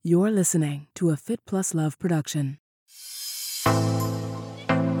You're listening to a Fit Plus Love production.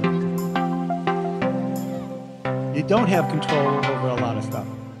 You don't have control over a lot of stuff,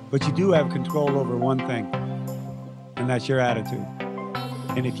 but you do have control over one thing, and that's your attitude.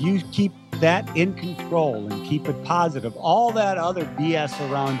 And if you keep that in control and keep it positive, all that other BS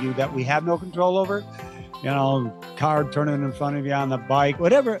around you that we have no control over, car turning in front of you on the bike,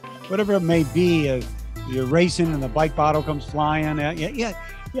 whatever it may be, you're racing and the bike bottle comes flying at you,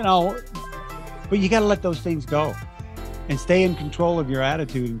 but you got to let those things go and stay in control of your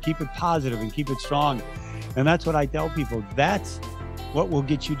attitude and keep it positive and keep it strong. And that's what I tell people. That's what will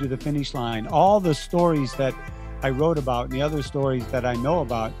get you to the finish line. All the stories that I wrote about and the other stories that I know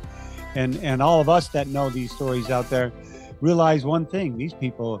about, and all of us that know these stories out there realize one thing. These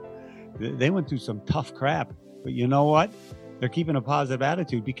people, they went through some tough crap, but you know what? They're keeping a positive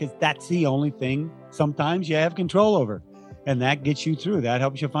attitude because that's the only thing sometimes you have control over. And that gets you through. That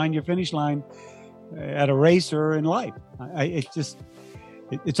helps you find your finish line at a race or in life.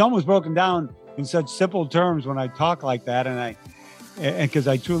 It's almost broken down in such simple terms when I talk like that, and because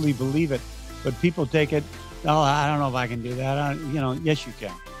I truly believe it. But people take it, oh, I don't know if I can do that. Yes, you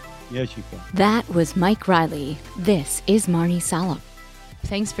can. Yes, you can. That was Mike Riley. This is Marnie Salop.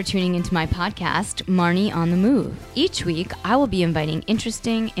 Thanks for tuning into my podcast, Marnie on the Move. Each week, I will be inviting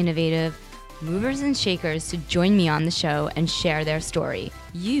interesting, innovative movers and shakers to join me on the show and share their story.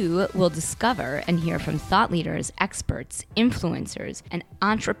 You will discover and hear from thought leaders, experts, influencers, and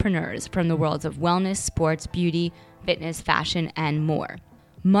entrepreneurs from the worlds of wellness, sports, beauty, fitness, fashion, and more.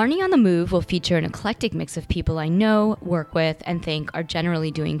 Marnie on the Move will feature an eclectic mix of people I know, work with, and think are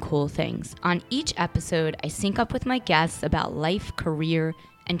generally doing cool things. On each episode, I sync up with my guests about life, career,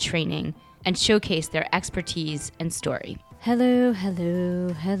 and training, and showcase their expertise and story. Hello,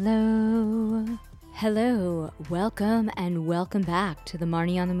 hello, hello. Hello, welcome and welcome back to the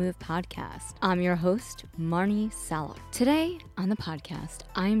Marnie on the Move podcast. I'm your host, Marnie Salop. Today on the podcast,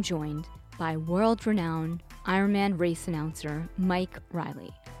 I am joined by world-renowned Ironman race announcer Mike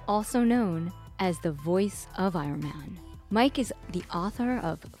Riley, also known as the voice of Ironman. Mike is the author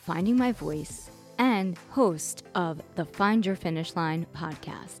of Finding My Voice and host of the Find Your Finish Line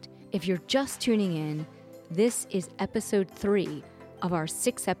podcast. If you're just tuning in, this is episode 3 of our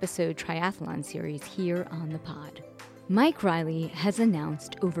 6-episode triathlon series here on the pod. Mike Riley has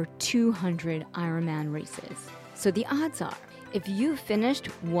announced over 200 Ironman races. So the odds are, if you finished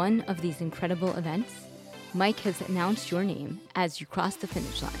one of these incredible events, Mike has announced your name as you cross the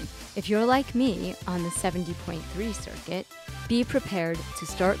finish line. If you're like me on the 70.3 circuit, be prepared to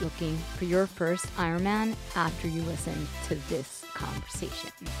start looking for your first Ironman after you listen to this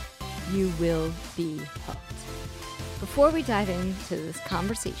conversation. You will be hooked. Before we dive into this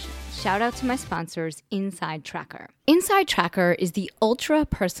conversation, shout out to my sponsors, Inside Tracker. Inside Tracker is the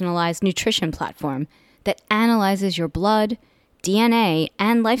ultra-personalized nutrition platform that analyzes your blood, DNA,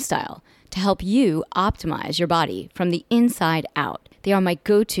 and lifestyle to help you optimize your body from the inside out. They are my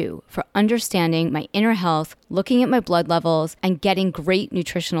go-to for understanding my inner health, looking at my blood levels, and getting great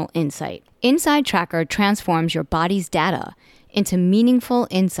nutritional insight. Inside Tracker transforms your body's data into meaningful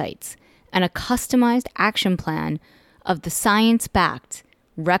insights and a customized action plan of the science-backed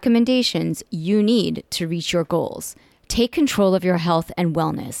recommendations you need to reach your goals. Take control of your health and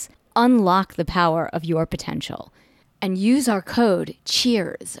wellness. Unlock the power of your potential. And use our code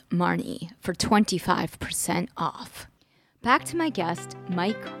CHEERSMARNIE for 25% off. Back to my guest,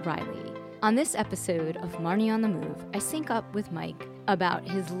 Mike Riley. On this episode of Marnie on the Move, I sync up with Mike about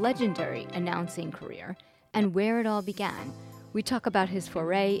his legendary announcing career and where it all began. We talk about his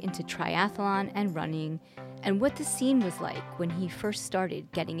foray into triathlon and running and what the scene was like when he first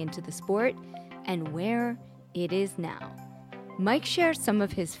started getting into the sport and where it is now. Mike shares some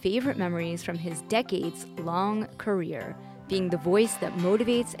of his favorite memories from his decades-long career, being the voice that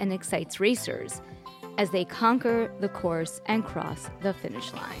motivates and excites racers as they conquer the course and cross the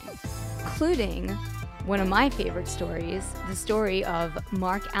finish line, including one of my favorite stories, the story of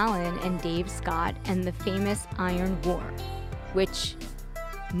Mark Allen and Dave Scott and the famous Iron War, which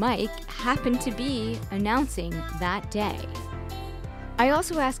Mike happened to be announcing that day. I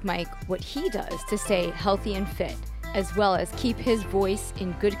also asked Mike what he does to stay healthy and fit, as well as keep his voice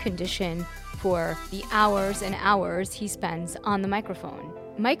in good condition for the hours and hours he spends on the microphone.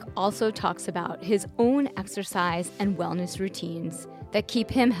 Mike also talks about his own exercise and wellness routines that keep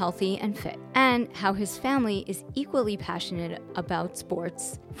him healthy and fit, and how his family is equally passionate about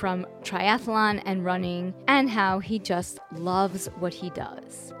sports, from triathlon and running, and how he just loves what he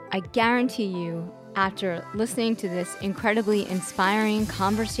does. I guarantee you, after listening to this incredibly inspiring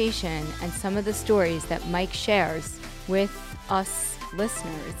conversation and some of the stories that Mike shares with us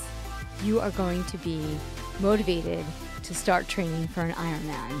listeners, you are going to be motivated to start training for an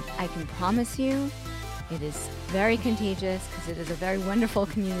Ironman. I can promise you it is very contagious because it is a very wonderful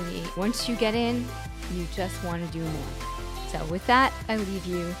community. Once you get in, you just want to do more. So with that, I leave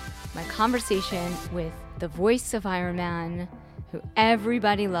you my conversation with the voice of Ironman, who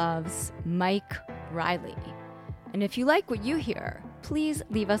everybody loves, Mike Riley. And if you like what you hear, please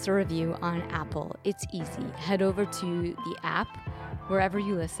leave us a review on Apple. It's easy. Head over to the app, wherever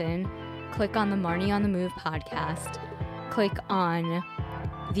you listen, click on the Marnie on the Move podcast, click on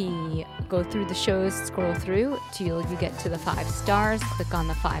go through the shows, scroll through till you get to the 5 stars, click on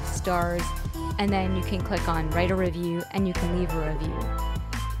the 5 stars, and then you can click on write a review and you can leave a review.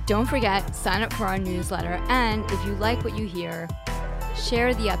 Don't forget, sign up for our newsletter, and if you like what you hear,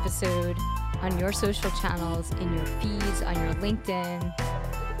 share the episode on your social channels, in your feeds, on your LinkedIn,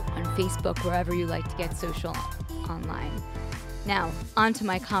 on Facebook, wherever you like to get social online. Now, on to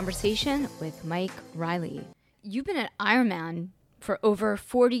my conversation with Mike Riley. You've been at Ironman for over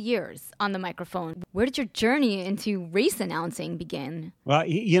 40 years on the microphone. Where did your journey into race announcing begin? Well,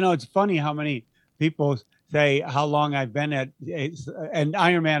 it's funny how many people say how long I've been at and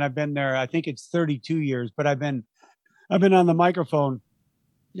Ironman. I've been there, I think it's 32 years, but I've been on the microphone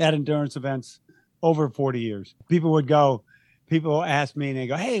at endurance events over 40 years. People ask me and they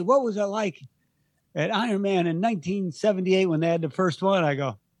go, "Hey, what was it like at Ironman in 1978 when they had the first one?" I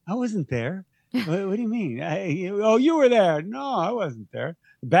go, "I wasn't there." What do you mean? You were there? No, I wasn't there.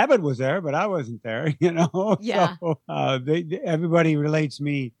 Babbitt was there, but I wasn't there. Yeah. So everybody relates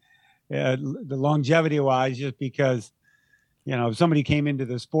me the longevity wise, just because if somebody came into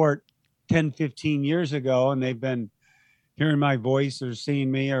the sport 10, 15 years ago and they've been hearing my voice or seeing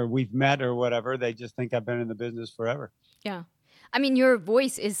me or we've met or whatever, they just think I've been in the business forever. Yeah. I mean, your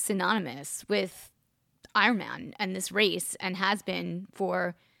voice is synonymous with Ironman and this race and has been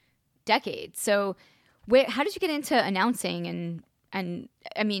for decades. So how did you get into announcing? And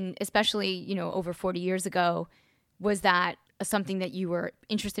I mean, especially, over 40 years ago, was that something that you were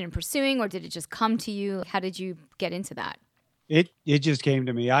interested in pursuing, or did it just come to you? How did you get into that? It just came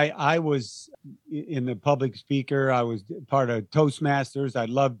to me. I was in the public speaker. I was part of Toastmasters. I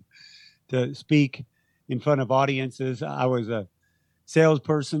loved to speak in front of audiences. I was a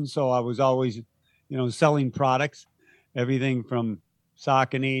salesperson, so I was always, selling products, everything from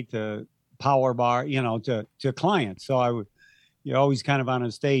Saucony to Power Bar, to clients. So you're always kind of on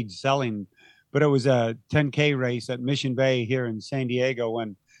a stage selling. But it was a 10K race at Mission Bay here in San Diego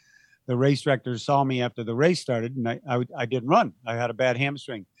when the race director saw me after the race started, and I didn't run. I had a bad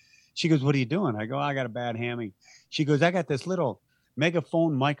hamstring. She goes, "What are you doing?" I go, "I got a bad hammy." She goes, "I got this little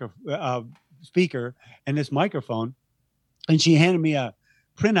megaphone speaker and this microphone." And she handed me a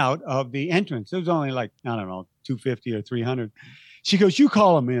printout of the entrance. It was only like, I don't know, 250 or 300. She goes, "You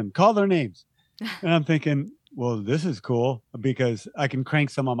call them in, call their names." And I'm thinking, well, this is cool because I can crank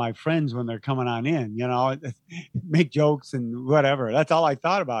some of my friends when they're coming on in, make jokes and whatever. That's all I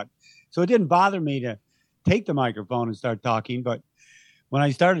thought about. So it didn't bother me to take the microphone and start talking. But when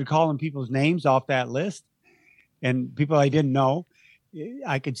I started calling people's names off that list and people I didn't know,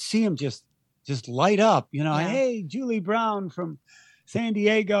 I could see them just light up, Yeah. "Hey, Julie Brown from San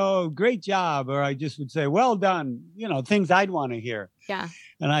Diego, great job." Or I just would say, "Well done," things I'd want to hear. Yeah.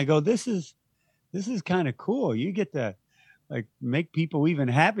 And I go, this is kind of cool. You get to make people even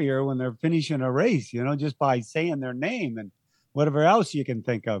happier when they're finishing a race, just by saying their name and whatever else you can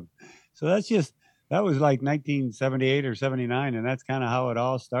think of. So that was like 1978 or 79. And that's kind of how it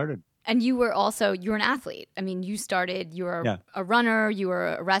all started. And you're an athlete. I mean, you were a runner, you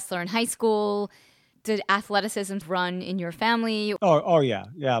were a wrestler in high school. Did athleticism run in your family? Oh yeah.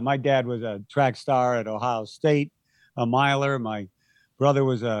 Yeah. My dad was a track star at Ohio State, a miler. My brother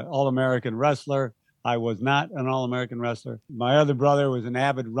was an All-American wrestler. I was not an All-American wrestler. My other brother was an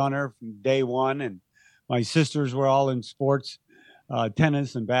avid runner from day one. And my sisters were all in sports,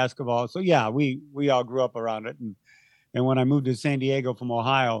 tennis and basketball. So yeah, we all grew up around it. And when I moved to San Diego from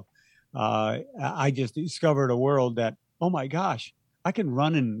Ohio, I just discovered a world that, oh my gosh, I can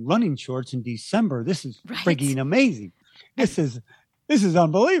run in running shorts in December. This is freaking amazing. This is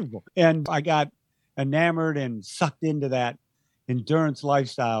unbelievable. And I got enamored and sucked into that endurance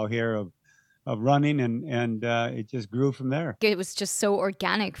lifestyle here of running, and it just grew from there. It was just so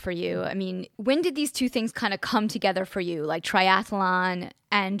organic for you. I mean, when did these two things kind of come together for you, like triathlon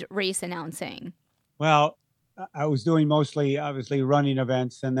and race announcing? Well, I was doing mostly, obviously, running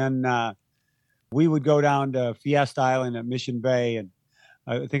events, and then we would go down to Fiesta Island at Mission Bay, and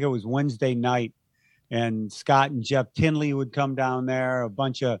I think it was Wednesday night, and Scott and Jeff Tinley would come down there, a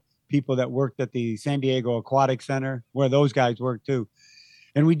bunch of people that worked at the San Diego Aquatic Center, where those guys worked too.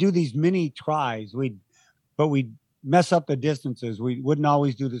 And we do these mini tries. But we'd mess up the distances. We wouldn't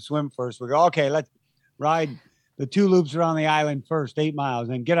always do the swim first. We go, okay, let's ride the 2 loops around the island first, 8 miles,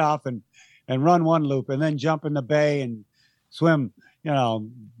 and get off and run 1 loop, and then jump in the bay and swim,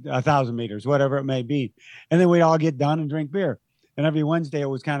 1,000 meters, whatever it may be. And then we'd all get done and drink beer. And every Wednesday it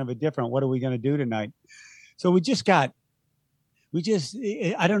was kind of a different, what are we going to do tonight? So I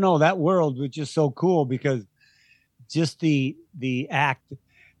don't know, that world was just so cool, because just the act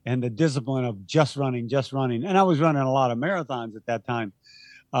and the discipline of just running. And I was running a lot of marathons at that time.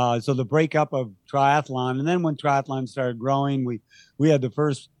 So the breakup of triathlon, and then when triathlon started growing, we had the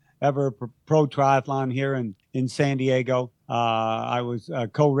first ever pro triathlon here in San Diego. I was a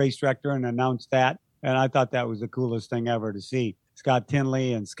co-race director and announced that. And I thought that was the coolest thing ever to see. Scott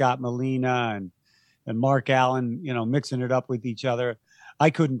Tinley and Scott Molina and Mark Allen, mixing it up with each other. I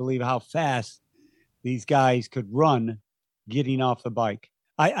couldn't believe how fast these guys could run getting off the bike.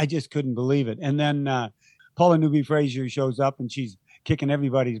 I just couldn't believe it. And then Paula Newby-Fraser shows up and she's kicking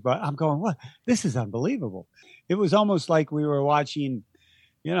everybody's butt. I'm going, what? This is unbelievable. It was almost like we were watching,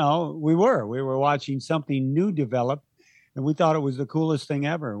 we were watching something new develop, and we thought it was the coolest thing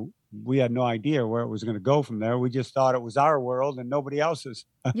ever. We had no idea where it was going to go from there. We just thought it was our world and nobody else's.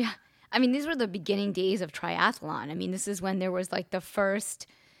 Yeah. I mean, these were the beginning days of triathlon. I mean, this is when there was like the first,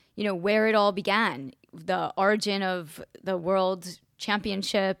 where it all began, the origin of the world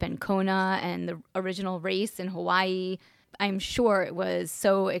championship and Kona and the original race in Hawaii. I'm sure it was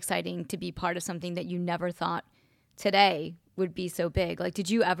so exciting to be part of something that you never thought today would be so big. Like, did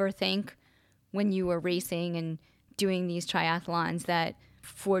you ever think when you were racing and doing these triathlons that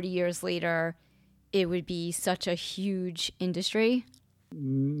 40 years later it would be such a huge industry?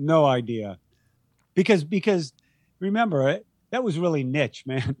 No idea. Because remember, that was really niche,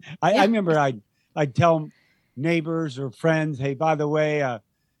 man. I remember I'd tell neighbors or friends, hey, by the way,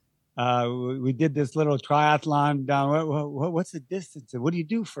 we did this little triathlon down. What's the distance? What do you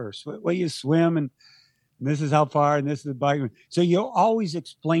do first? What you swim, and this is how far, and this is the bike. So you're always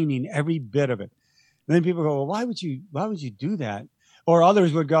explaining every bit of it. And then people go, well, why would you do that? Or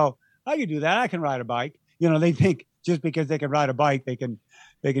others would go, I can do that. I can ride a bike. They think just because they can ride a bike, they can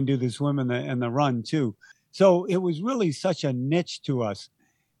do the swim and the run too. So it was really such a niche to us.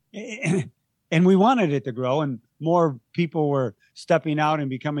 And we wanted it to grow, and more people were stepping out and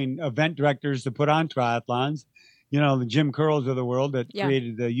becoming event directors to put on triathlons. The Jim Curls of the world that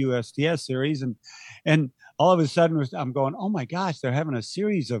created the USTS series. And all of a sudden I'm going, oh my gosh, they're having a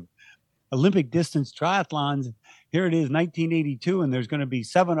series of Olympic distance triathlons. Here it is, 1982, and there's going to be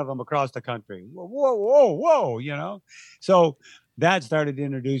 7 of them across the country. Whoa. So that started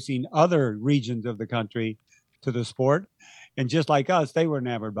introducing other regions of the country to the sport. And just like us, they were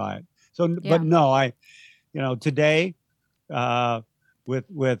enamored by it. So, but no, today, with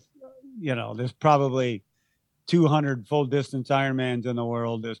there's probably 200 full distance Ironmans in the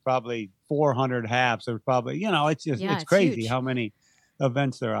world. There's probably 400 halves. There's probably, it's crazy huge. How many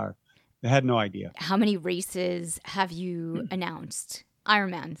events there are. I had no idea. How many races have you announced?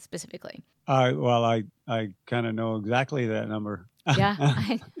 Ironman specifically. I kind of know exactly that number. Yeah.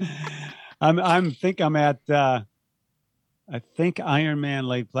 I think Ironman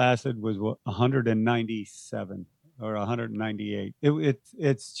Lake Placid was 197 or 198.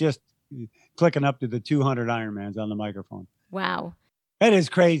 It's just clicking up to the 200 Ironmans on the microphone. Wow. That is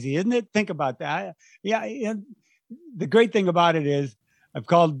crazy, isn't it? Think about that. The great thing about it is I've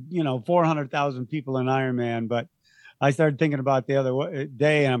called, 400,000 people an Ironman, but I started thinking about the other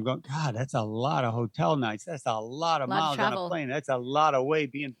day and I'm going, God, that's a lot of hotel nights. That's a lot of miles on a plane. That's a lot of way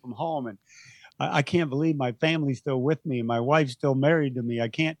being from home. And I can't believe my family's still with me. My wife's still married to me. I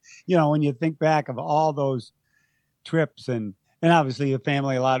can't, when you think back of all those trips and obviously the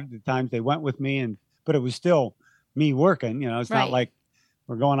family, a lot of the times they went with me but it was still me working, it's right. Not like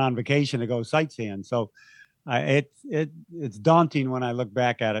we're going on vacation to go sightseeing. So it's daunting when I look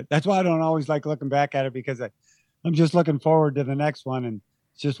back at it. That's why I don't always like looking back at it, because I'm just looking forward to the next one, and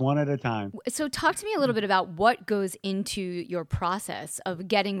it's just one at a time. So talk to me a little bit about what goes into your process of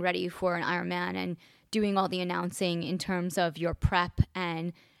getting ready for an Ironman and doing all the announcing in terms of your prep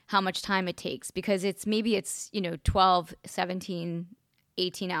and how much time it takes, because it's 12, 17,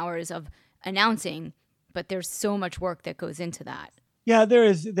 18 hours of announcing, but there's so much work that goes into that. Yeah, there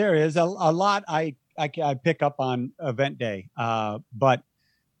is a lot I pick up on event day. But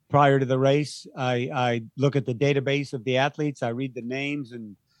prior to the race, I look at the database of the athletes. I read the names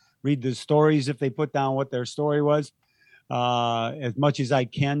and read the stories if they put down what their story was, as much as I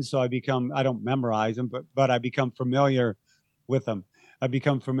can. So I don't memorize them, but I become familiar with them. I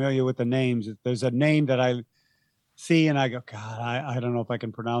become familiar with the names. If there's a name that see and I go, God, I don't know if I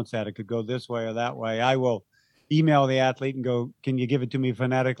can pronounce that. It could go this way or that way. I will email the athlete and go, can you give it to me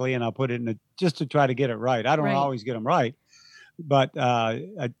phonetically? And I'll put it in just to try to get it right. I don't Right. always get them right, but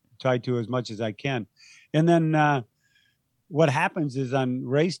I try to as much as I can. And then what happens is on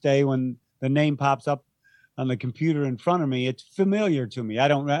race day, when the name pops up on the computer in front of me, it's familiar to me. I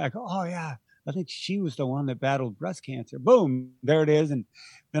go, oh yeah, I think she was the one that battled breast cancer. Boom, there it is. And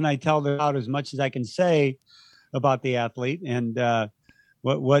then I tell them out as much as I can say about the athlete and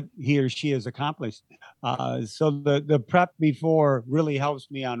what he or she has accomplished. So the prep before really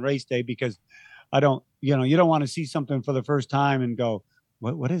helps me on race day, because I don't, you don't want to see something for the first time and go,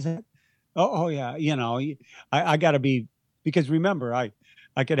 what is that? Oh yeah, I got to be, because remember, I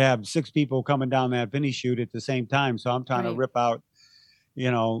could have 6 people coming down that finish chute at the same time, so I'm trying to Right. rip out,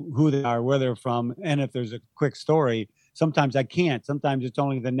 who they are, where they're from, and if there's a quick story. Sometimes I can't. Sometimes it's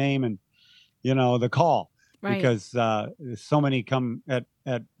only the name and the call, Right. because so many come at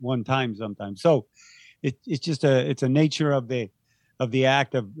one time sometimes. So it's just it's a nature of the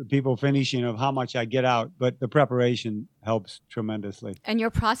act of people finishing, of how much I get out, but the preparation helps tremendously. And your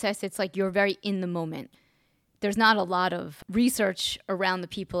process, it's like you're very in the moment. There's not a lot of research around the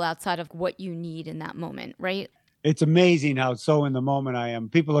people outside of what you need in that moment, right? It's amazing how so in the moment I am.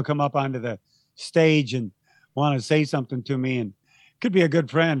 People will come up onto the stage and want to say something to me, and could be a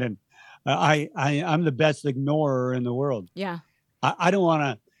good friend, and I'm the best ignorer in the world. Yeah. I don't want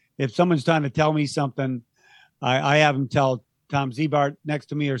to. If someone's trying to tell me something, I have them tell Tom Zebart next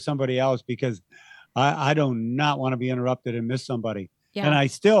to me or somebody else, because I do not want to be interrupted and miss somebody. Yeah. And I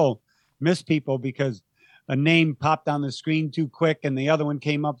still miss people because a name popped on the screen too quick and the other one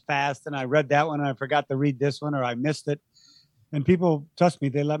came up fast, and I read that one and I forgot to read this one, or I missed it. And people, trust me,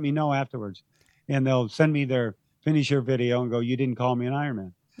 they let me know afterwards, and they'll send me their finisher video and go, you didn't call me an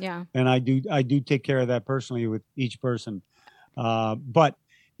Ironman. Yeah. And I do take care of that personally with each person. But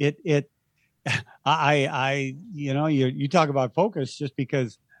you talk about focus, just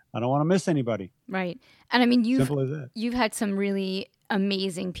because I don't want to miss anybody. Right. And I mean, Simple as that. you've had some really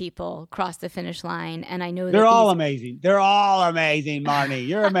amazing people cross the finish line, and I know that They're all amazing. They're all amazing, Marnie.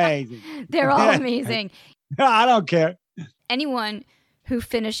 You're amazing. they're all amazing. I don't care. Anyone who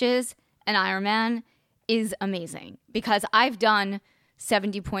finishes an Ironman is amazing, because I've done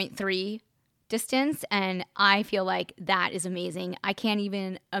 70.3 distance, and I feel like that is amazing. I can't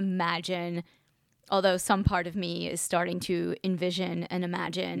even imagine, although some part of me is starting to envision and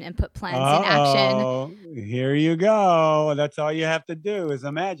imagine and put plans in action. Here you go. That's all you have to do is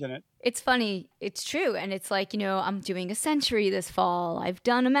imagine it. It's funny. It's true. And it's like, I'm doing a century this fall. I've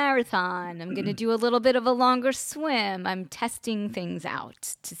done a marathon. I'm going to do a little bit of a longer swim. I'm testing things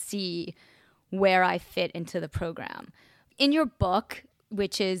out to see where I fit into the program. In your book,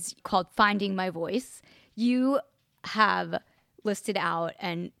 which is called Finding My Voice, you have listed out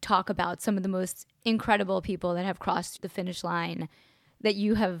and talk about some of the most incredible people that have crossed the finish line that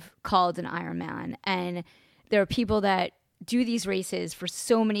you have called an Ironman. And there are people that do these races for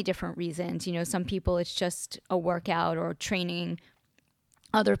so many different reasons. Some people it's just a workout or training.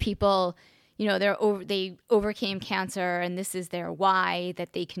 Other people, they overcame cancer and this is their why,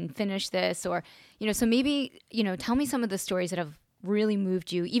 that they can finish this. Or, so maybe, tell me some of the stories that have really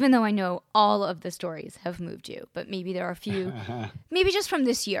moved you, even though I know all of the stories have moved you, but maybe there are a few, maybe just from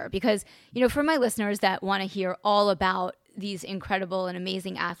this year, because, for my listeners that want to hear all about these incredible and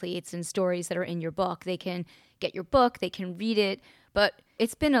amazing athletes and stories that are in your book, they can get your book, they can read it, but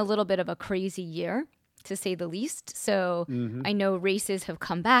it's been a little bit of a crazy year, to say the least. So I know races have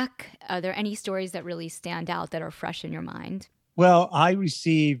come back. Are there any stories that really stand out that are fresh in your mind? Well, I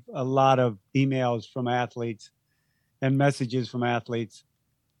receive a lot of emails from athletes and messages from athletes,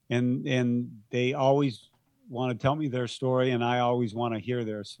 and they always want to tell me their story, and I always want to hear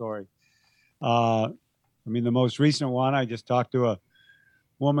their story. The most recent one, I just talked to a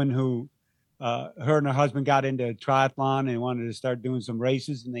woman who her and her husband got into triathlon and wanted to start doing some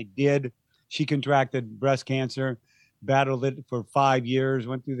races, and they did. She contracted breast cancer, battled it for 5 years,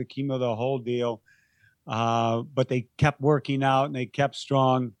 went through the chemo, the whole deal. But they kept working out and they kept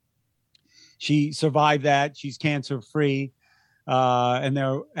strong. She survived that. She's cancer-free. And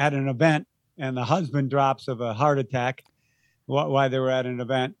they're at an event, and the husband drops of a heart attack while they were at an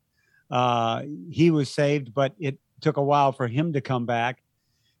event. He was saved, but it took a while for him to come back.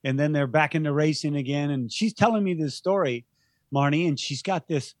 And then they're back into racing again. And she's telling me this story, Marnie, and she's got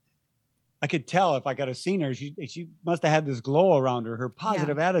this, I could tell if I could have seen her, she must have had this glow around her. Her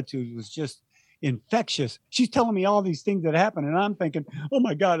positive attitude was just infectious. She's telling me all these things that happened, and I'm thinking, oh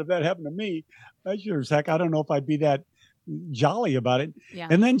my God, if that happened to me, I sure as heck, I don't know if I'd be that jolly about it. Yeah.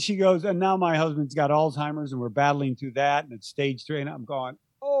 And then she goes, and now my husband's got Alzheimer's and we're battling through that. And it's stage 3. And I'm going,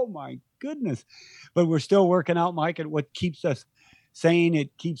 oh my goodness. But we're still working out, Mike, at what keeps us sane.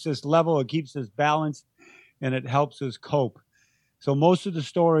 It keeps us level. It keeps us balanced, and it helps us cope. So most of the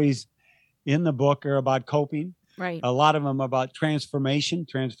stories in the book are about coping. Right. A lot of them are about transformation,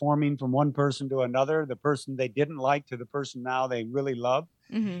 transforming from one person to another, the person they didn't like to the person now they really love.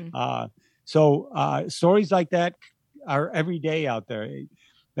 Mm-hmm. So stories like that are every day out there.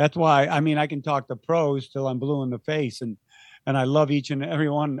 That's why, I mean, I can talk to pros till I'm blue in the face, and I love each and every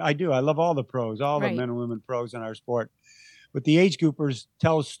one. I do. I love all the pros, all the men and women pros in our sport. But the age groupers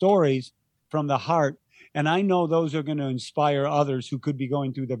tell stories from the heart, and I know those are going to inspire others who could be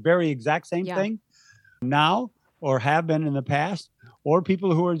going through the very exact same thing now, or have been in the past, or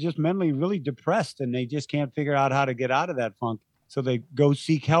people who are just mentally really depressed and they just can't figure out how to get out of that funk. So they go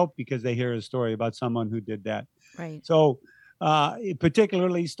seek help because they hear a story about someone who did that. Right. So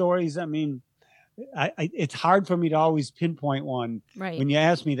particularly stories, I mean, it's hard for me to always pinpoint one. Right. When you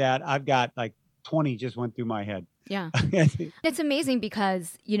ask me that, I've got like 20 just went through my head. Yeah. It's amazing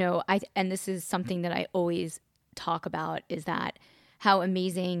because, and this is something that I always talk about, is that how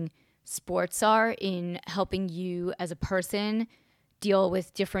amazing sports are in helping you as a person deal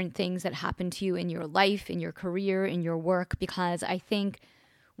with different things that happen to you in your life, in your career, in your work. Because I think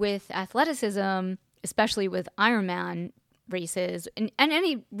with athleticism, especially with Ironman races and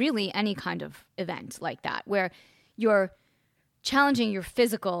any kind of event like that, where you're challenging your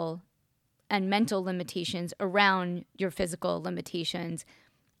physical and mental limitations around your physical limitations.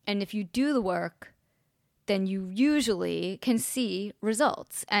 And if you do the work, then you usually can see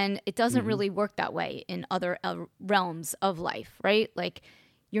results. And it doesn't really work that way in other realms of life, right? Like,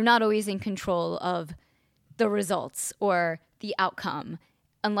 you're not always in control of the results or the outcome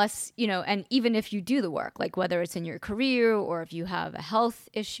unless, and even if you do the work, like whether it's in your career or if you have a health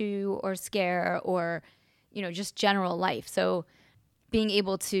issue or scare or, just general life. So being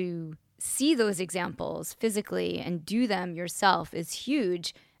able to see those examples physically and do them yourself is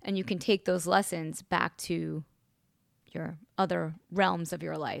huge. And you can take those lessons back to your other realms of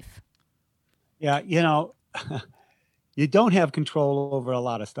your life. Yeah, you don't have control over a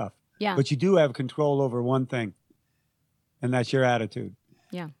lot of stuff. Yeah. But you do have control over one thing, and that's your attitude.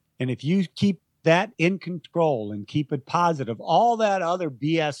 Yeah. And if you keep that in control and keep it positive, all that other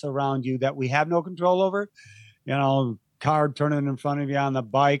BS around you that we have no control over, car turning in front of you on the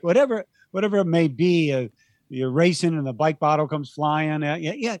bike, whatever it may be, you're racing and the bike bottle comes flying. But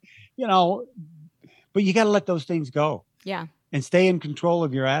you got to let those things go. Yeah. And stay in control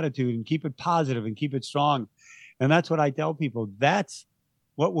of your attitude and keep it positive and keep it strong. And that's what I tell people. That's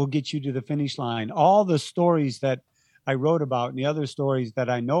what will get you to the finish line. All the stories that I wrote about and the other stories that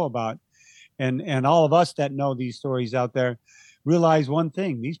I know about, and all of us that know these stories out there, realize one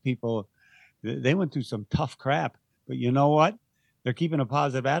thing. These people, they went through some tough crap. But you know what? They're keeping a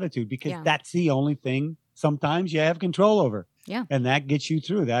positive attitude because that's the only thing sometimes you have control over. Yeah. And that gets you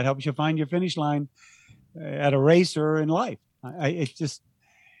through. That helps you find your finish line at a race or in life.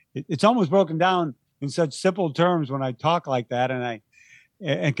 It's almost broken down in such simple terms when I talk like that. And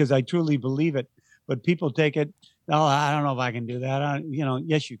because I truly believe it, but people take it, oh, I don't know if I can do that.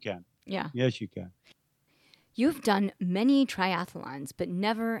 Yes, you can. Yeah. Yes, you can. You've done many triathlons, but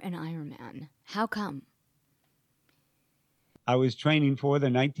never an Ironman. How come? I was training for the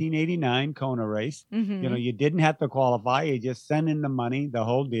 1989 Kona race. Mm-hmm. You didn't have to qualify. You just send in the money, the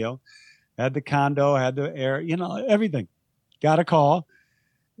whole deal. Had the condo, had the air, everything. Got a call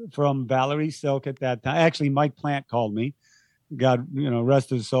from Valerie Silk at that time. Actually, Mike Plant called me. God, rest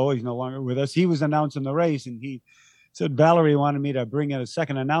his soul. He's no longer with us. He was announcing the race, and he said Valerie wanted me to bring in a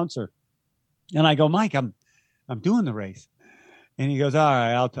second announcer. And I go, Mike, I'm doing the race. And he goes, all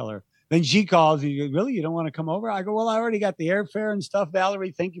right, I'll tell her. Then she calls. He goes, really? You don't want to come over? I go, well, I already got the airfare and stuff,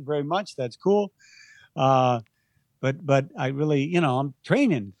 Valerie. Thank you very much. That's cool. But I really, I'm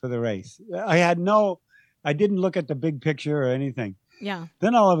training for the race. I didn't look at the big picture or anything. Yeah.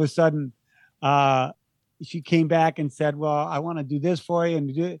 Then all of a sudden, she came back and said, well, I want to do this for you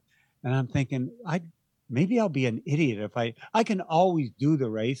and do it. And I'm thinking, maybe I'll be an idiot if I can always do the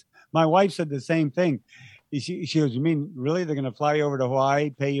race. My wife said the same thing. She goes, you mean really they're going to fly you over to Hawaii,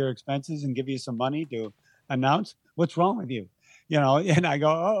 pay your expenses and give you some money to announce? What's wrong with you? And I go,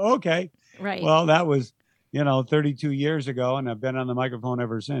 oh, okay. Right. Well, that was, 32 years ago, and I've been on the microphone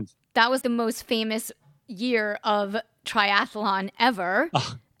ever since. That was the most famous year of triathlon ever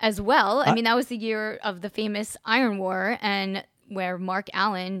as well. I mean, that was the year of the famous Iron War and where Mark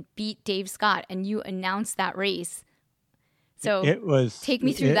Allen beat Dave Scott, and you announced that race. So it was, take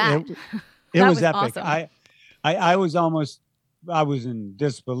me through that. It was epic. Awesome. I was in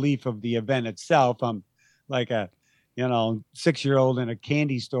disbelief of the event itself. I'm like a, 6-year-old in a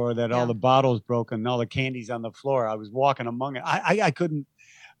candy store that all the bottles broken and all the candy's on the floor. I was walking among it. I couldn't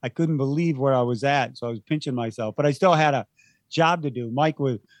believe where I was at. So I was pinching myself, but I still had a job to do.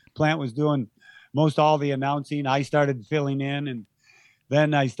 Plant was doing most all the announcing. I started filling in, and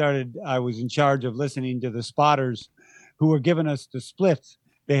then I was in charge of listening to the spotters who were giving us the splits.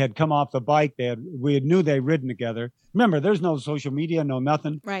 They had come off the bike. We knew they'd ridden together. Remember, there's no social media, no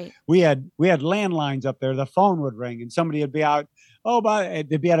nothing. Right. We had landlines up there. The phone would ring and somebody would be out.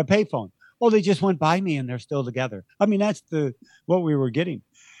 They'd be at a payphone. Oh, they just went by me and they're still together. I mean, that's what we were getting.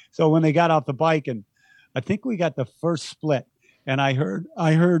 So when they got off the bike, and I think we got the first split, and I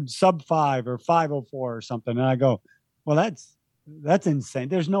heard sub 5 or 504 or something, and I go, well, that's insane.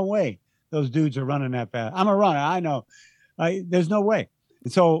 There's no way those dudes are running that fast. I'm a runner. I know. There's no way.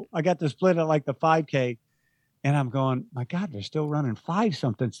 And so I got the split at like the 5K, and I'm going, my God, they're still running 5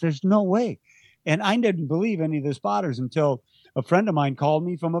 something. There's no way. And I didn't believe any of the spotters until a friend of mine called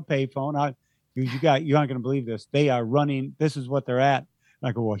me from a payphone. You aren't going to believe this. They are running. This is what they're at. And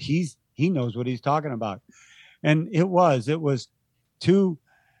I go, well, he knows what he's talking about. And it was two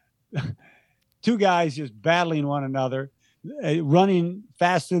guys just battling one another, running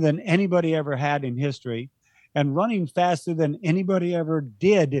faster than anybody ever had in history, and running faster than anybody ever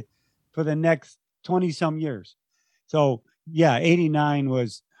did for the next 20 some years. So yeah, 89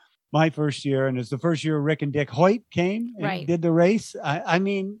 was my first year. And it's the first year Rick and Dick Hoyt came and did the race. I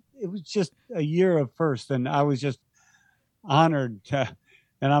mean, it was just a year of first. And I was just honored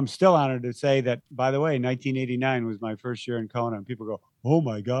and I'm still honored to say that, by the way, 1989 was my first year in Kona. And people go, oh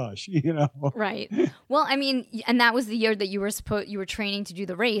my gosh, Right. Well, I mean, and that was the year that you were training to do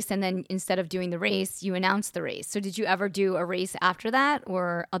the race. And then instead of doing the race, you announced the race. So did you ever do a race after that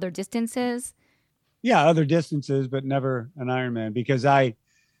or other distances? Yeah, other distances, but never an Ironman, because the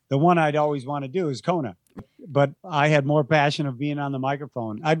one I'd always want to do is Kona, but I had more passion of being on the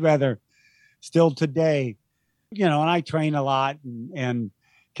microphone. I'd rather still today, and I train a lot and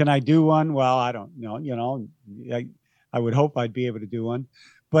can I do one? Well, I don't know, I would hope I'd be able to do one,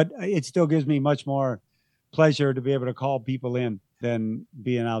 but it still gives me much more pleasure to be able to call people in than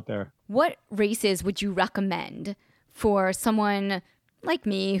being out there. What races would you recommend for someone like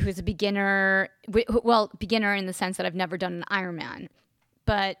me who's a beginner? Well, beginner in the sense that I've never done an Ironman,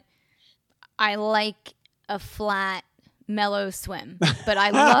 but I like a flat, mellow swim, but I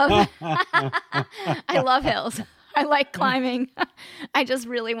love hills. I like climbing. I just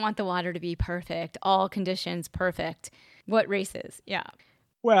really want the water to be perfect. All conditions perfect. What races? Yeah.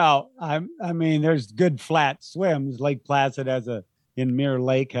 Well, I mean, there's good flat swims. Lake Placid in Mirror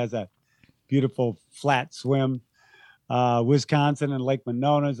Lake has a beautiful flat swim. Wisconsin and Lake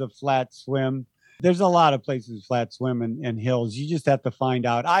Monona is a flat swim. There's a lot of places flat swim and hills. You just have to find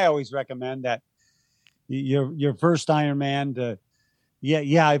out. I always recommend that your first Ironman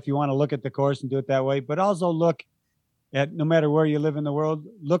if you want to look at the course and do it that way, but also look at, no matter where you live in the world,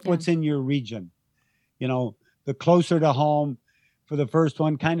 look what's in your region. The closer to home for the first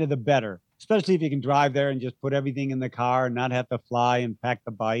one, kind of the better, especially if you can drive there and just put everything in the car and not have to fly and pack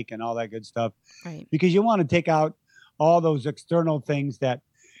the bike and all that good stuff. Right. Because you want to take out all those external things,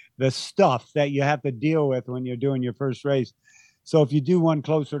 the stuff that you have to deal with when you're doing your first race. So if you do one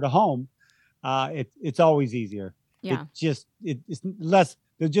closer to home, it's always easier. Yeah. It's less,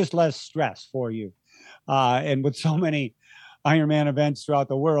 there's just less stress for you. And with so many Ironman events throughout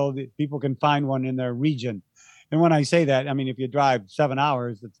the world, people can find one in their region. And when I say that, I mean, if you drive 7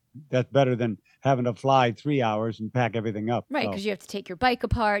 hours, that's better than having to fly 3 hours and pack everything up. Right, because you have to take your bike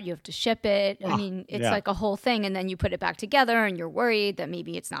apart, you have to ship it. I mean, it's like a whole thing. And then you put it back together and you're worried that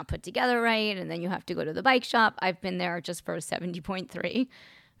maybe it's not put together right. And then you have to go to the bike shop. I've been there just for 70.3.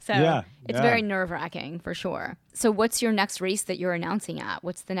 So it's very nerve-wracking for sure. So what's your next race that you're announcing at?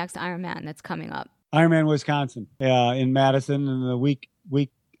 What's the next Ironman that's coming up? Ironman Wisconsin in Madison. And the week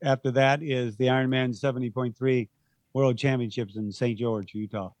after that is the Ironman 70.3 World Championships in St. George,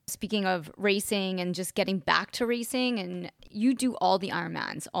 Utah. Speaking of racing and just getting back to racing, and you do all the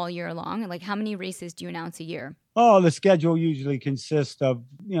Ironmans all year long. Like, how many races do you announce a year? Oh, the schedule usually consists of,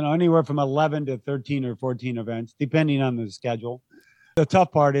 anywhere from 11 to 13 or 14 events, depending on the schedule. The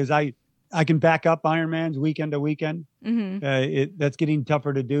tough part is I can back up Ironmans weekend to weekend. Mm-hmm. That's getting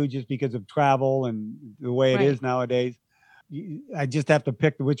tougher to do just because of travel and the way it is nowadays. I just have to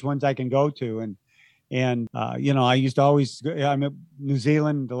pick which ones I can go to. And I used to always, I'm at New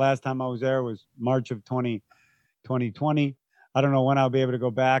Zealand. The last time I was there was March of 2020. I don't know when I'll be able to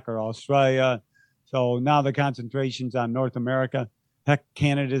go back, or Australia. So now the concentration's on North America. Heck,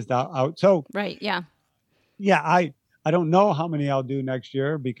 Canada's out. So, right. Yeah. yeah, I don't know how many I'll do next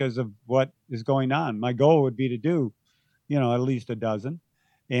year because of what is going on. My goal would be to do, at least a dozen.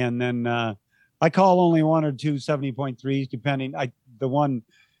 And then I call only one or two 70.3s, depending. The one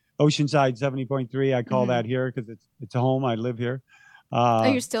Oceanside 70.3, I call that here because it's a home. I live here.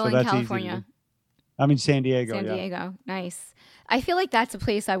 You're still so in that's California? I'm in San Diego. San Diego, nice. I feel like that's a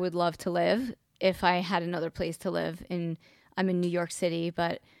place I would love to live if I had another place to live in. I'm in New York City,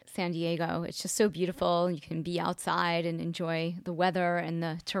 but San Diego, it's just so beautiful. You can be outside and enjoy the weather and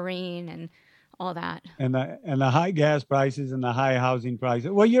the terrain and all that. And the high gas prices and the high housing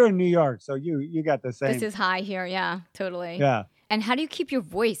prices. Well, you're in New York, so you got the same. This is high here, yeah, totally. Yeah. And how do you keep your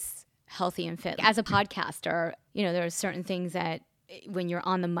voice healthy and fit? As a podcaster, there are certain things that when you're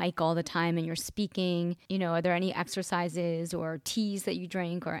on the mic all the time and you're speaking, are there any exercises or teas that you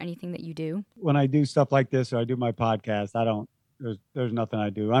drink or anything that you do? When I do stuff like this or I do my podcast, there's nothing I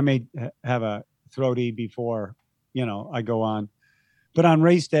do. I may have a throaty before, I go on. But on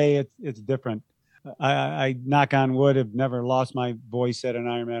race day, it's different. I knock on wood, have never lost my voice at an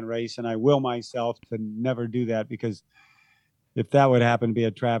Ironman race, and I will myself to never do that, because if that would happen, it'd be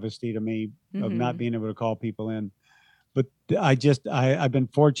a travesty to me of not being able to call people in. But I've been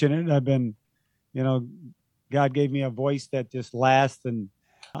fortunate. I've been, God gave me a voice that just lasts, and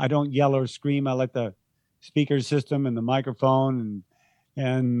I don't yell or scream. I let the speaker system and the microphone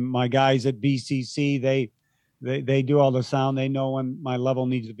and my guys at BCC, they do all the sound. They know when my level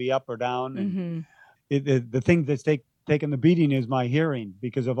needs to be up or down. And the thing that's taken the beating is my hearing,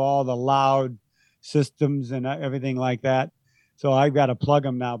 because of all the loud systems and everything like that. So I've got to plug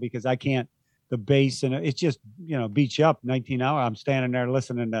them now, because I can't. The bass, and it's just, beats you up 19 hours. I'm standing there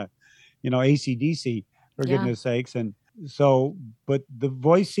listening to, AC/DC, for goodness sakes. And so, but the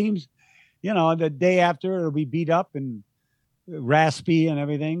voice seems, the day after it'll be beat up and raspy and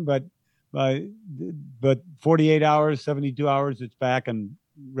everything. But 48 hours, 72 hours, it's back and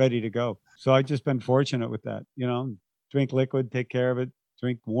ready to go. So I've just been fortunate with that, drink liquid, take care of it,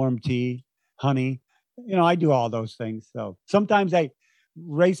 drink warm tea, honey. I do all those things. So sometimes I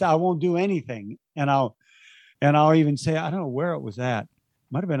won't do anything, and I'll even say, I don't know where it was at.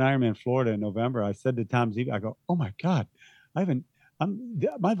 Might have been Ironman Florida in November. I said to Tom Zeeb, I go, oh my God,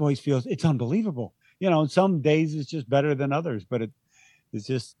 my voice feels, it's unbelievable. Some days it's just better than others, but it's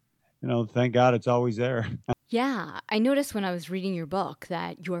just, thank God it's always there. Yeah. I noticed when I was reading your book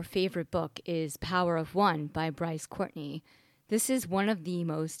that your favorite book is Power of One by Bryce Courtney. This is one of the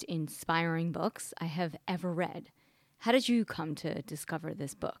most inspiring books I have ever read. How did you come to discover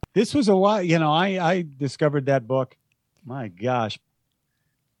this book? This was a while, I discovered that book, my gosh,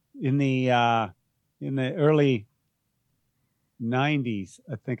 in the early 90s,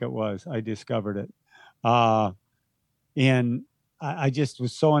 I think it was, I discovered it. And I just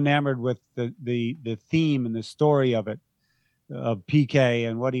was so enamored with the theme and the story of it, of PK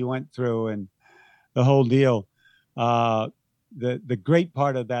and what he went through and the whole deal. The great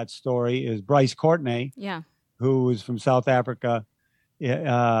part of that story is Bryce Courtney. Yeah. Who was from South Africa,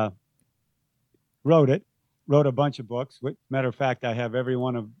 wrote a bunch of books. Matter of fact, I have every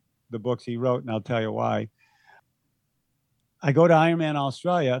one of the books he wrote, and I'll tell you why. I go to Ironman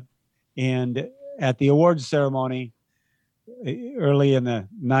Australia, and at the awards ceremony, early in the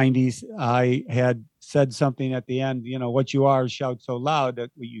 90s, I had said something at the end, what you are, shout so loud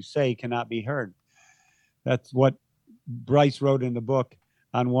that what you say cannot be heard. That's what Bryce wrote in the book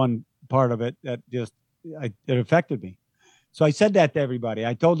on one part of it that just, it affected me. So I said that to everybody.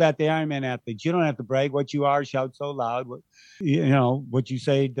 I told that to Ironman athletes. You don't have to brag. What you are, shout so loud. What you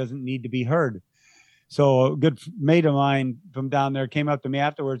say doesn't need to be heard. So a good mate of mine from down there came up to me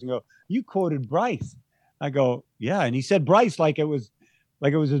afterwards and go, you quoted Bryce. I go, yeah. And he said Bryce like it was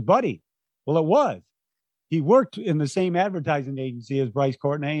his buddy. Well, it was. He worked in the same advertising agency as Bryce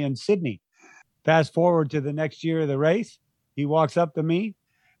Courtney in Sydney. Fast forward to the next year of the race. He walks up to me.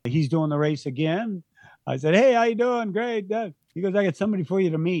 He's doing the race again. I said, hey, how you doing? Great. He goes, I got somebody for you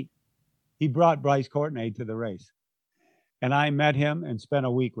to meet. He brought Bryce Courtney to the race. And I met him and spent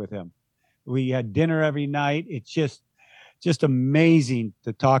a week with him. We had dinner every night. It's just amazing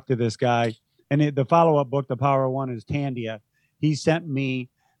to talk to this guy. And the follow-up book, The Power of One, is Tandia. He sent me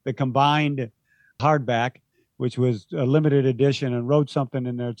the combined hardback, which was a limited edition, and wrote something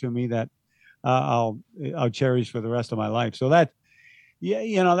in there to me that I'll cherish for the rest of my life. So that,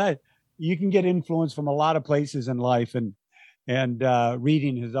 that you can get influence from a lot of places in life, and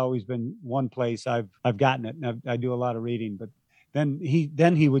reading has always been one place I've gotten it. And I do a lot of reading, but then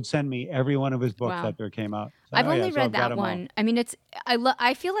he would send me every one of his books after it came out. So, I've only read that one. I mean,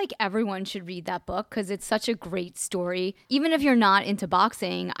 I feel like everyone should read that book because it's such a great story. Even if you're not into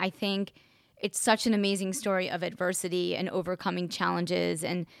boxing, I think It's such an amazing story of adversity and overcoming challenges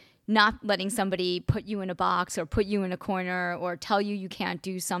and not letting somebody put you in a box or put you in a corner or tell you can't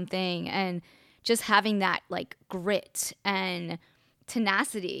do something, and just having that like grit and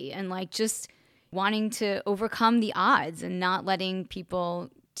tenacity and like just wanting to overcome the odds and not letting people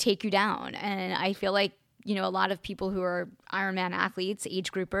take you down. And I feel like, you know, a lot of people who are Ironman athletes,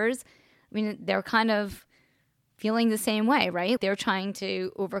 age groupers, I mean, they're kind of feeling the same way, right? They're trying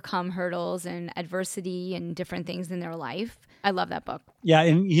to overcome hurdles and adversity and different things in their life. I love that book. Yeah.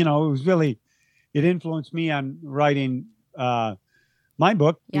 And, you know, it influenced me on writing my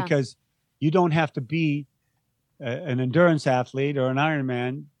book because you don't have to be an endurance athlete or an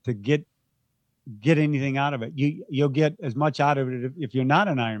Ironman to get anything out of it. You'll get as much out of it if you're not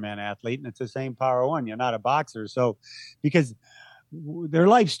an Ironman athlete, and it's the same Power One. You're not a boxer. So, because they're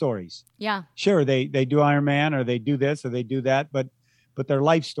life stories. Yeah. Sure, they do Ironman or they do this or they do that, but they're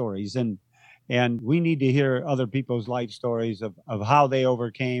life stories, and we need to hear other people's life stories of how they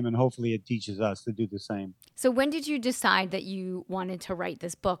overcame, and hopefully it teaches us to do the same. So when did you decide that you wanted to write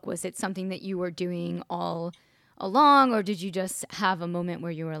this book? Was it something that you were doing all along, or did you just have a moment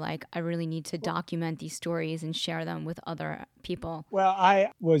where you were like, I really need to document these stories and share them with other people? Well,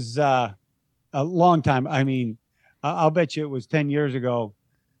 I was a long time. I mean, I'll bet you it was 10 years ago.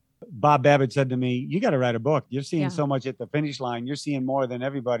 Bob Babbitt said to me, you got to write a book. You're seeing so much at the finish line. You're seeing more than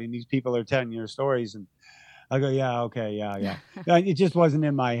everybody. And these people are telling your stories. And I go, yeah, okay. Yeah. It just wasn't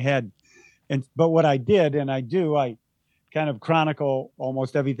in my head. But what I did, and I do, I kind of chronicle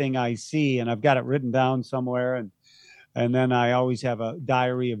almost everything I see, and I've got it written down somewhere. And then I always have a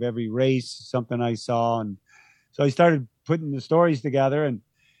diary of every race, something I saw. And so I started putting the stories together and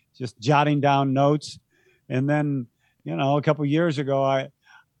just jotting down notes. And then, you know, a couple of years ago,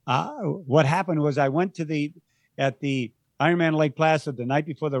 what happened was I went to at the Ironman Lake Placid the night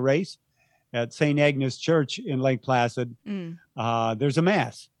before the race at St. Agnes Church in Lake Placid. There's a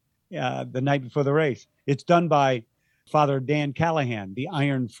mass the night before the race. It's done by Father Dan Callahan, the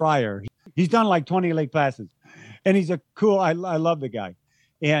Iron Friar. He's done like 20 Lake Placids, and he's I love the guy.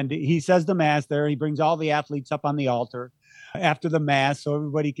 And he says the mass there. He brings all the athletes up on the altar after the mass so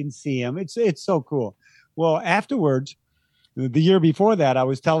everybody can see him. It's so cool. Well, afterwards, the year before that, I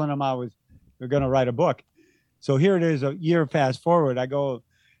was telling him we're going to write a book. So here it is, a year fast forward. I go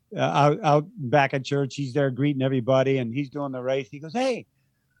out back at church. He's there greeting everybody, and he's doing the race. He goes, hey,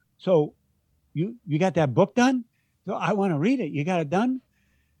 so you got that book done? So I want to read it. You got it done?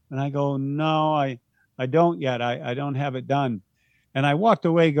 And I go, no, I don't yet. I don't have it done. And I walked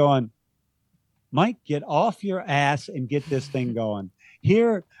away going, Mike, get off your ass and get this thing going.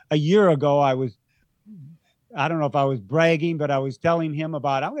 Here, a year ago, I don't know if I was bragging, but I was telling him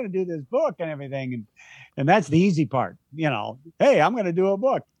about, I'm going to do this book and everything. And that's the easy part, you know, hey, I'm going to do a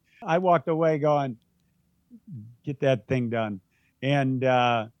book. I walked away going, get that thing done. And,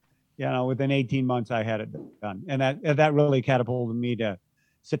 you know, within 18 months, I had it done. And that really catapulted me to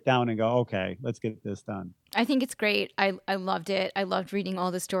sit down and go, okay, let's get this done. I think it's great. I loved it. I loved reading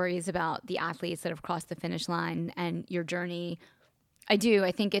all the stories about the athletes that have crossed the finish line and your journey. I do.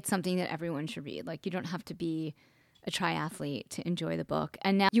 I think it's something that everyone should read. Like, you don't have to be a triathlete to enjoy the book.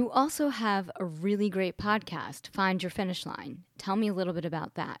 And now you also have a really great podcast, Find Your Finish Line. Tell me a little bit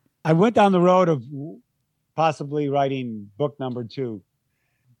about that. I went down the road of possibly writing book number 2,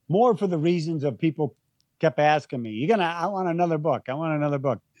 more for the reasons of people kept asking me, I want another book. I want another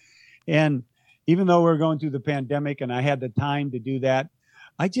book. And even though we're going through the pandemic and I had the time to do that,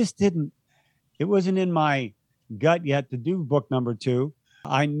 I just it wasn't in my gut yet to do book number 2.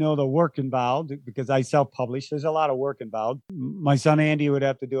 I know the work involved because I self-publish. There's a lot of work involved. My son Andy would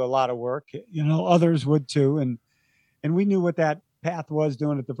have to do a lot of work. You know, others would too. And we knew what that path was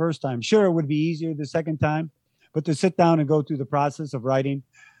doing it the first time. Sure, it would be easier the second time, but to sit down and go through the process of writing,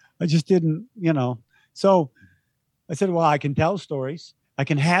 I just didn't, you know. So I said, well, I can tell stories. I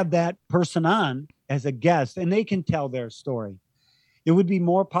can have that person on as a guest and they can tell their story. It would be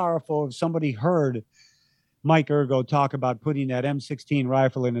more powerful if somebody heard Mike Ergo talk about putting that M16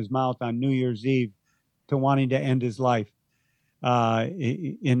 rifle in his mouth on New Year's Eve to wanting to end his life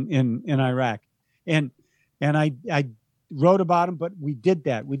in Iraq. And I wrote about him, but we did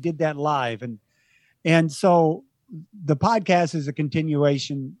that. We did that live. And so the podcast is a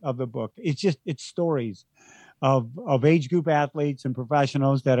continuation of the book. It's stories of age group athletes and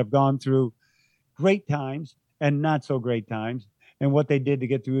professionals that have gone through great times and not so great times and what they did to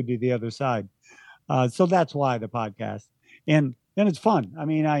get through to the other side. So that's why the podcast. And it's fun. I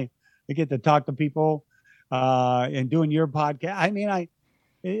mean, I get to talk to people and doing your podcast. I mean,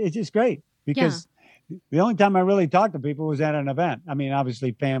 it's just great because The only time I really talk to people was at an event. I mean,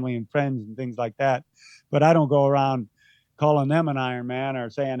 obviously family and friends and things like that, but I don't go around calling them an Ironman or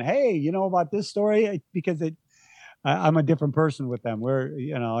saying, "Hey, you know about this story?" Because I'm a different person with them. We're,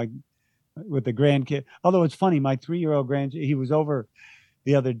 with the grandkid. Although it's funny, my 3-year-old grandkid, he was over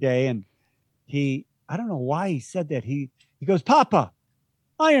the other day, and I don't know why he said that. He goes, "Papa,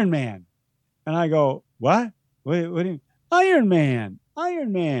 Iron Man," and I go, "What? What do you, Iron Man,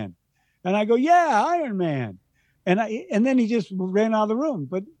 Iron Man?" And I go, "Yeah, Iron Man." And then he just ran out of the room.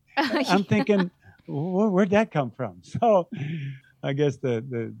 But I'm thinking, where'd that come from? So I guess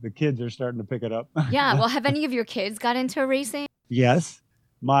the kids are starting to pick it up. Yeah. Well, have any of your kids got into racing? Yes.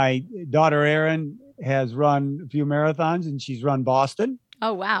 My daughter, Erin, has run a few marathons, and she's run Boston.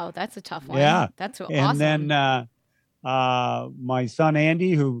 Oh, wow. That's a tough one. Yeah. That's awesome. And then my son,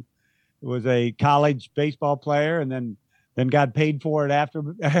 Andy, who was a college baseball player and then got paid for it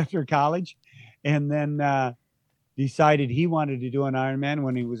after college, and then decided he wanted to do an Ironman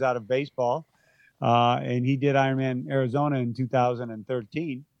when he was out of baseball. And he did Ironman Arizona in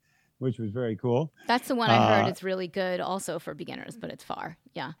 2013, which was very cool. That's the one I heard. It's really good also for beginners, but it's far.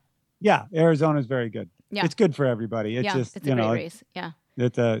 Yeah. Yeah. Arizona's very good. Yeah. It's good for everybody. It's just, it's a great race. Yeah.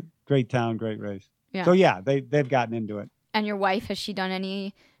 It's a great town, great race. Yeah. So yeah, they've gotten into it. And your wife, has she done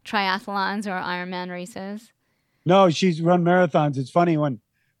any triathlons or Ironman races? No, she's run marathons. It's funny, when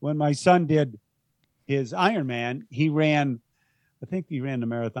my son did his Ironman, I think he ran the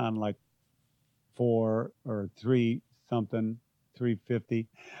marathon like 4 or 3 something, 350.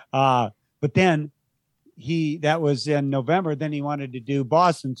 But then that was in November. Then he wanted to do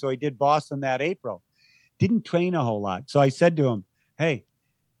Boston. So he did Boston that April. Didn't train a whole lot. So I said to him, "Hey,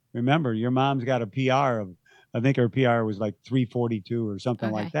 remember, your mom's got a PR of, I think her PR was like 342 or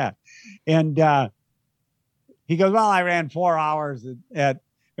something like that." And he goes, "Well, I ran 4 hours at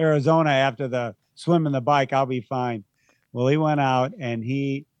Arizona after the swim and the bike. I'll be fine." Well, he went out and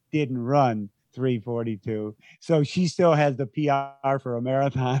he didn't run 342. So she still has the PR for a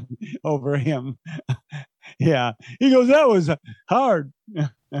marathon over him. Yeah. He goes, "That was hard."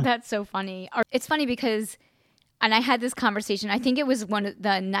 That's so funny. It's funny because, and I had this conversation, I think it was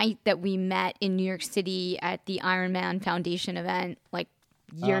the night that we met in New York City at the Ironman Foundation event, like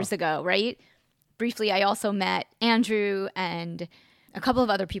years ago, right? Briefly, I also met Andrew and a couple of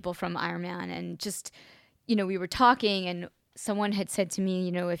other people from Ironman, and just, we were talking, and someone had said to me,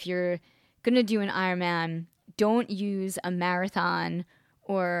 if you're going to do an Ironman, don't use a marathon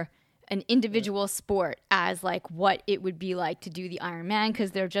or an individual sport as like what it would be like to do the Ironman,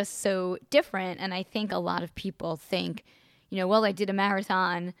 because they're just so different. And I think a lot of people think, well, I did a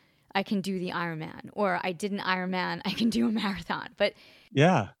marathon, I can do the Ironman, or I did an Ironman, I can do a marathon. But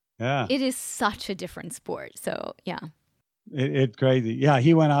yeah, it is such a different sport. So yeah, it's crazy. Yeah,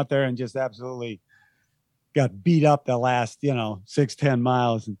 he went out there and just absolutely got beat up the last 6-10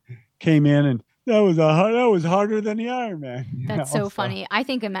 miles and came in, and that was harder than the Ironman. That's so funny. I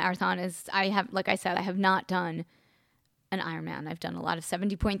think a marathon like I said, I have not done an Ironman. I've done a lot of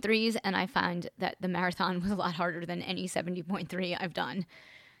 70.3s, and I find that the marathon was a lot harder than any 70.3 I've done.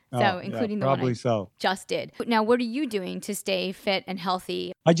 So including the one I just did. Now, what are you doing to stay fit and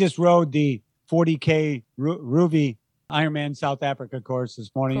healthy? I just rode the 40K Ruvi Ironman South Africa course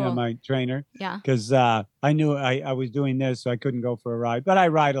this morning on my trainer. Yeah. Because I knew I was doing this, so I couldn't go for a ride. But I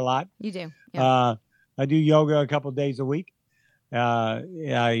ride a lot. You do. Yeah. I do yoga a couple of days a week.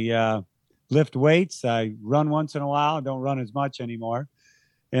 I lift weights. I run once in a while. I don't run as much anymore.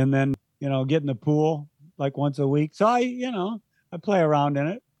 And then, get in the pool like once a week. So I play around in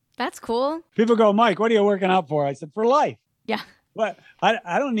it. That's cool. People go, "Mike, what are you working out for?" I said, "For life." Yeah. But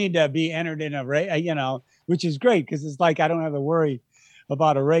I don't need to be entered in a race, which is great, because it's like I don't have to worry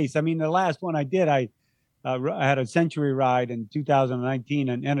about a race. I mean, the last one I did, I had a century ride in 2019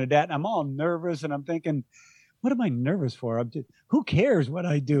 and entered that. And I'm all nervous, and I'm thinking, what am I nervous for? Who cares what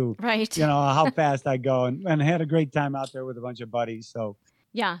I do? Right. How fast I go. And I had a great time out there with a bunch of buddies. So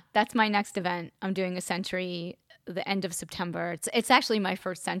yeah, that's my next event. I'm doing a century the end of September. It's actually my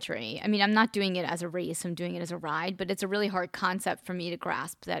first century. I mean, I'm not doing it as a race. I'm doing it as a ride, but it's a really hard concept for me to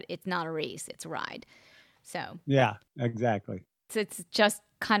grasp that it's not a race, it's a ride. So yeah, exactly. It's just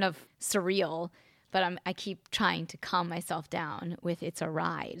kind of surreal, but I keep trying to calm myself down with it's a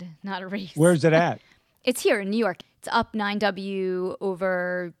ride, not a race. Where's it at? It's here in New York. It's up 9W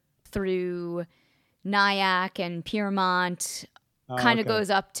over through Nyack and Piermont. Kind of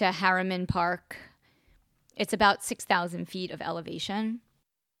goes up to Harriman Park. It's about 6,000 feet of elevation.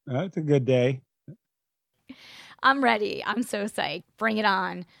 That's a good day. I'm ready. I'm so psyched. Bring it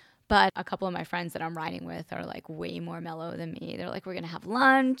on. But a couple of my friends that I'm riding with are like way more mellow than me. They're like, we're going to have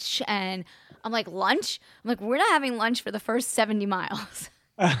lunch. And I'm like, lunch? I'm like, we're not having lunch for the first 70 miles.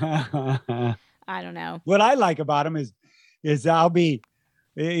 I don't know. What I like about them is I'll be,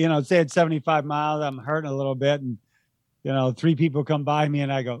 say it's 75 miles, I'm hurting a little bit, and 3 people come by me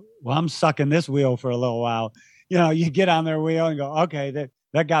and I go, well, I'm sucking this wheel for a little while. You get on their wheel and go, okay,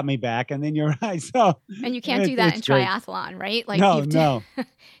 that got me back. And then you're right. So, and you can't do that in triathlon, right? Like no, you have to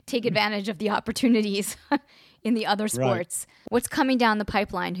take advantage of the opportunities in the other sports. Right. What's coming down the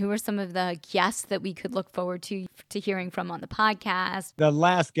pipeline? Who are some of the guests that we could look forward to hearing from on the podcast? The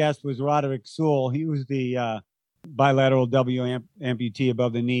last guest was Roderick Sewell. He was the bilateral W amputee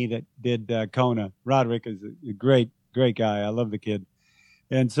above the knee that did Kona. Roderick is a great guy. I love the kid.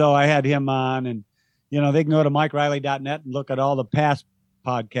 And so I had him on, and they can go to MikeReilly.net and look at all the past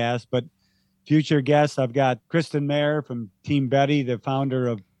podcasts. But future guests, I've got Kristen Mayer from Team Betty, the founder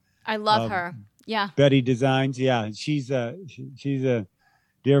of. I love her. Yeah. Betty Designs. Yeah, she's a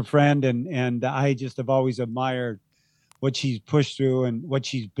dear friend, and I just have always admired what she's pushed through and what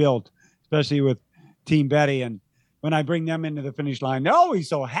she's built, especially with Team Betty. And when I bring them into the finish line, they're always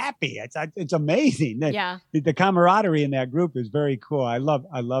so happy. It's amazing. The camaraderie in that group is very cool. I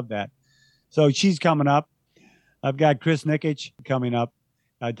love that. So she's coming up. I've got Chris Nikic coming up.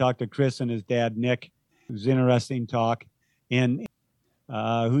 I talked to Chris and his dad, Nick. It was interesting talk. And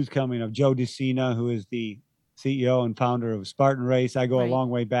who's coming up? Joe DeCina, who is the CEO and founder of Spartan Race. I go a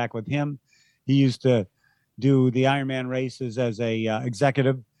long way back with him. He used to do the Ironman races as a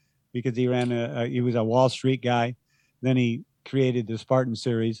executive because he was a Wall Street guy. Then he created the Spartan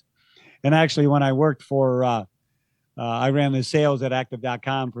series. And actually, when I worked for, I ran the sales at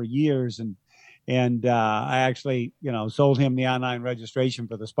active.com for years. And I actually, sold him the online registration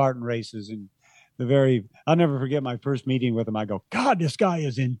for the Spartan races. And I'll never forget my first meeting with him. I go, God, this guy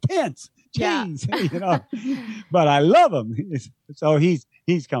is intense. Jeez, but I love him. So he's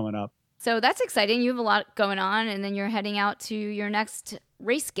coming up. So that's exciting. You have a lot going on, and then you're heading out to your next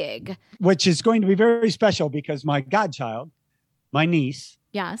race gig, which is going to be very special because my godchild, my niece,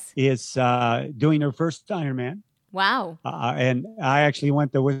 is doing her first Ironman. Wow. And I actually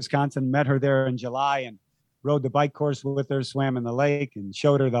went to Wisconsin, met her there in July, and rode the bike course with her, swam in the lake, and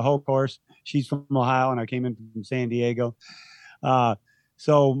showed her the whole course. She's from Ohio, and I came in from San Diego.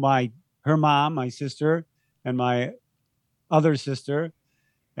 So her mom, my sister, and my other sister,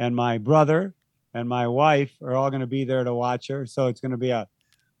 and my brother, and my wife are all going to be there to watch her. So it's going to be a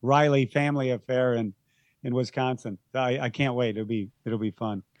Reilly family affair in Wisconsin. I can't wait. It'll be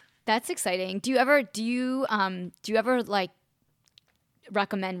fun. That's exciting. Do you ever like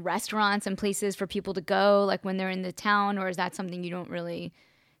recommend restaurants and places for people to go, like when they're in the town, or is that something you don't really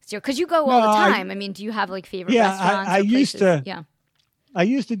steer? Because you go all the time. Do you have like favorite restaurants? I used to. Yeah. I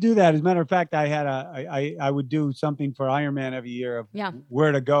used to do that. As a matter of fact, I would do something for Ironman every year of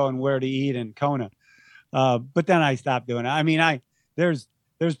where to go and where to eat in Kona. But then I stopped doing it. There's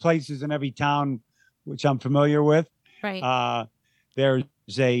places in every town which I'm familiar with. Right. There's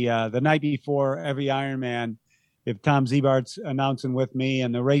the night before every Ironman, if Tom Zebart's announcing with me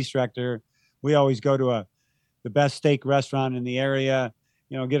and the race director, we always go to the best steak restaurant in the area,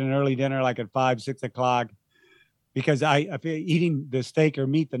 get an early dinner like at 5, 6 o'clock. Because eating the steak or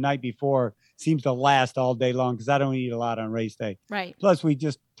meat the night before seems to last all day long because I don't eat a lot on race day. Right. Plus, we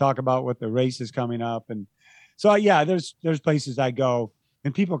just talk about what the race is coming up. And so, there's places I go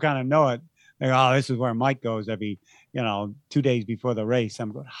and people kind of know it. They go, oh, this is where Mike goes every, 2 days before the race.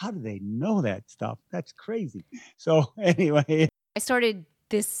 I'm going, how do they know that stuff? That's crazy. So anyway. I started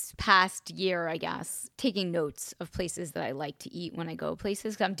this past year, I guess, taking notes of places that I like to eat when I go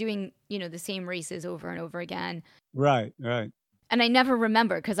places. 'Cause I'm doing, the same races over and over again. Right. And I never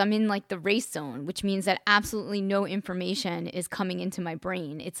remember because I'm in like the race zone, which means that absolutely no information is coming into my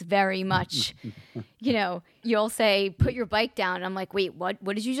brain. It's very much, you'll say, put your bike down. And I'm like, wait, what?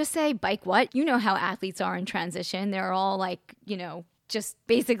 What did you just say? Bike what? You know how athletes are in transition. They're all like, just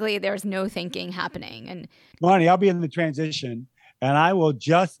basically there's no thinking happening. And Marnie, I'll be in the transition. And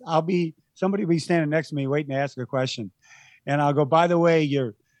somebody will be standing next to me waiting to ask a question. And I'll go, by the way,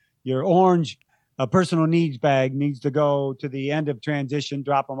 your orange personal needs bag needs to go to the end of transition,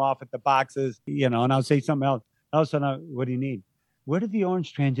 drop them off at the boxes, and I'll say something else. All of a sudden, what do you need? Where did the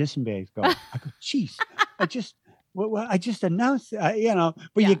orange transition bags go? I go, geez, I just announced,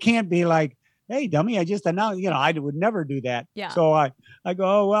 but you can't be like, hey, dummy, I just announced, I would never do that. Yeah. So I go,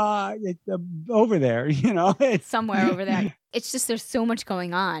 oh, well, it's over there, It's somewhere over there. It's just there's so much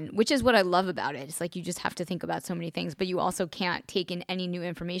going on, which is what I love about it. It's like you just have to think about so many things, but you also can't take in any new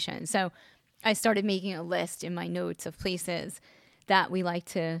information. So I started making a list in my notes of places that we like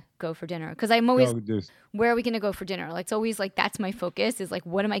to go for dinner. Because I'm always, where are we going to go for dinner? Like, it's always like, that's my focus is like,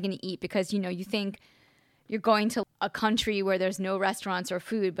 what am I going to eat? Because, you think you're going to a country where there's no restaurants or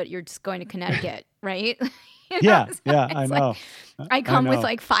food, but you're just going to Connecticut, right? I know. I come with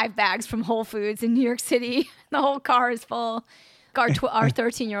like 5 bags from Whole Foods in New York City. The whole car is full. Our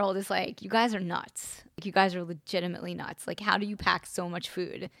 13-year-old is like, you guys are nuts. Like, you guys are legitimately nuts. Like, how do you pack so much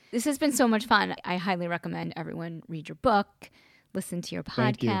food? This has been so much fun. I highly recommend everyone read your book, listen to your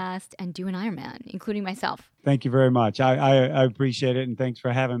podcast, and do an Ironman, including myself. Thank you very much. I appreciate it, and thanks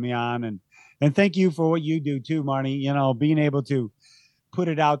for having me on. And thank you for what you do too, Marnie. Being able to put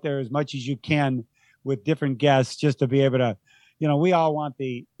it out there as much as you can with different guests, just to be able to, we all want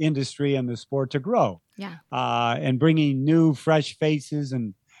the industry and the sport to grow. Yeah. And bringing new, fresh faces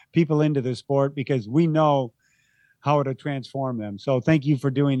and people into the sport, because we know how to transform them. So thank you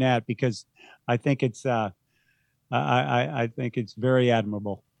for doing that, because I think it's I think it's very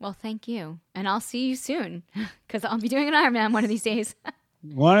admirable. Well, thank you. And I'll see you soon, because I'll be doing an Ironman one of these days.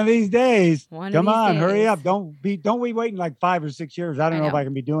 One of these days. Come on, hurry up. Don't be waiting like 5 or 6 years. I don't know if I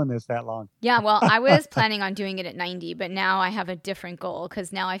can be doing this that long. Yeah, well, I was planning on doing it at 90, but now I have a different goal,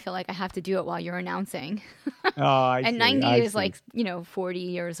 because now I feel like I have to do it while you're announcing. And 90 is like, 40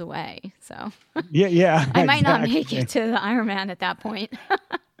 years away. So yeah. I might not make it to the Ironman at that point.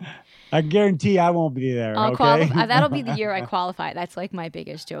 I guarantee I won't be there. I'll okay? That'll be the year I qualify. That's like my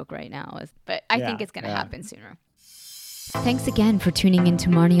biggest joke right now. But I think it's going to happen sooner. Thanks again for tuning in to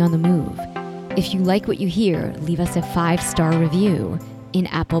Marnie on the Move. If you like what you hear, leave us a 5-star review in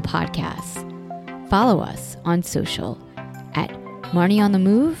Apple Podcasts. Follow us on social at Marnie on the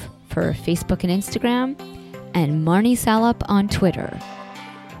Move for Facebook and Instagram, and Marnie Salup on Twitter.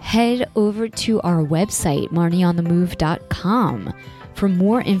 Head over to our website, marnieonthemove.com, for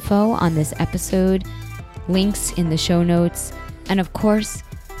more info on this episode, links in the show notes, and of course,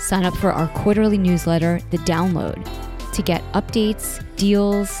 sign up for our quarterly newsletter, The Download, to get updates,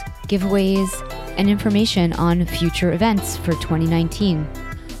 deals, giveaways, and information on future events for 2019.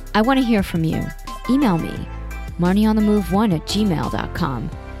 I want to hear from you. Email me, marnieonthemove1@gmail.com,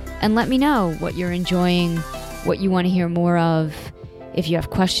 and let me know what you're enjoying, what you want to hear more of. If you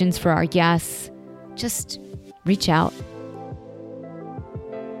have questions for our guests, just reach out.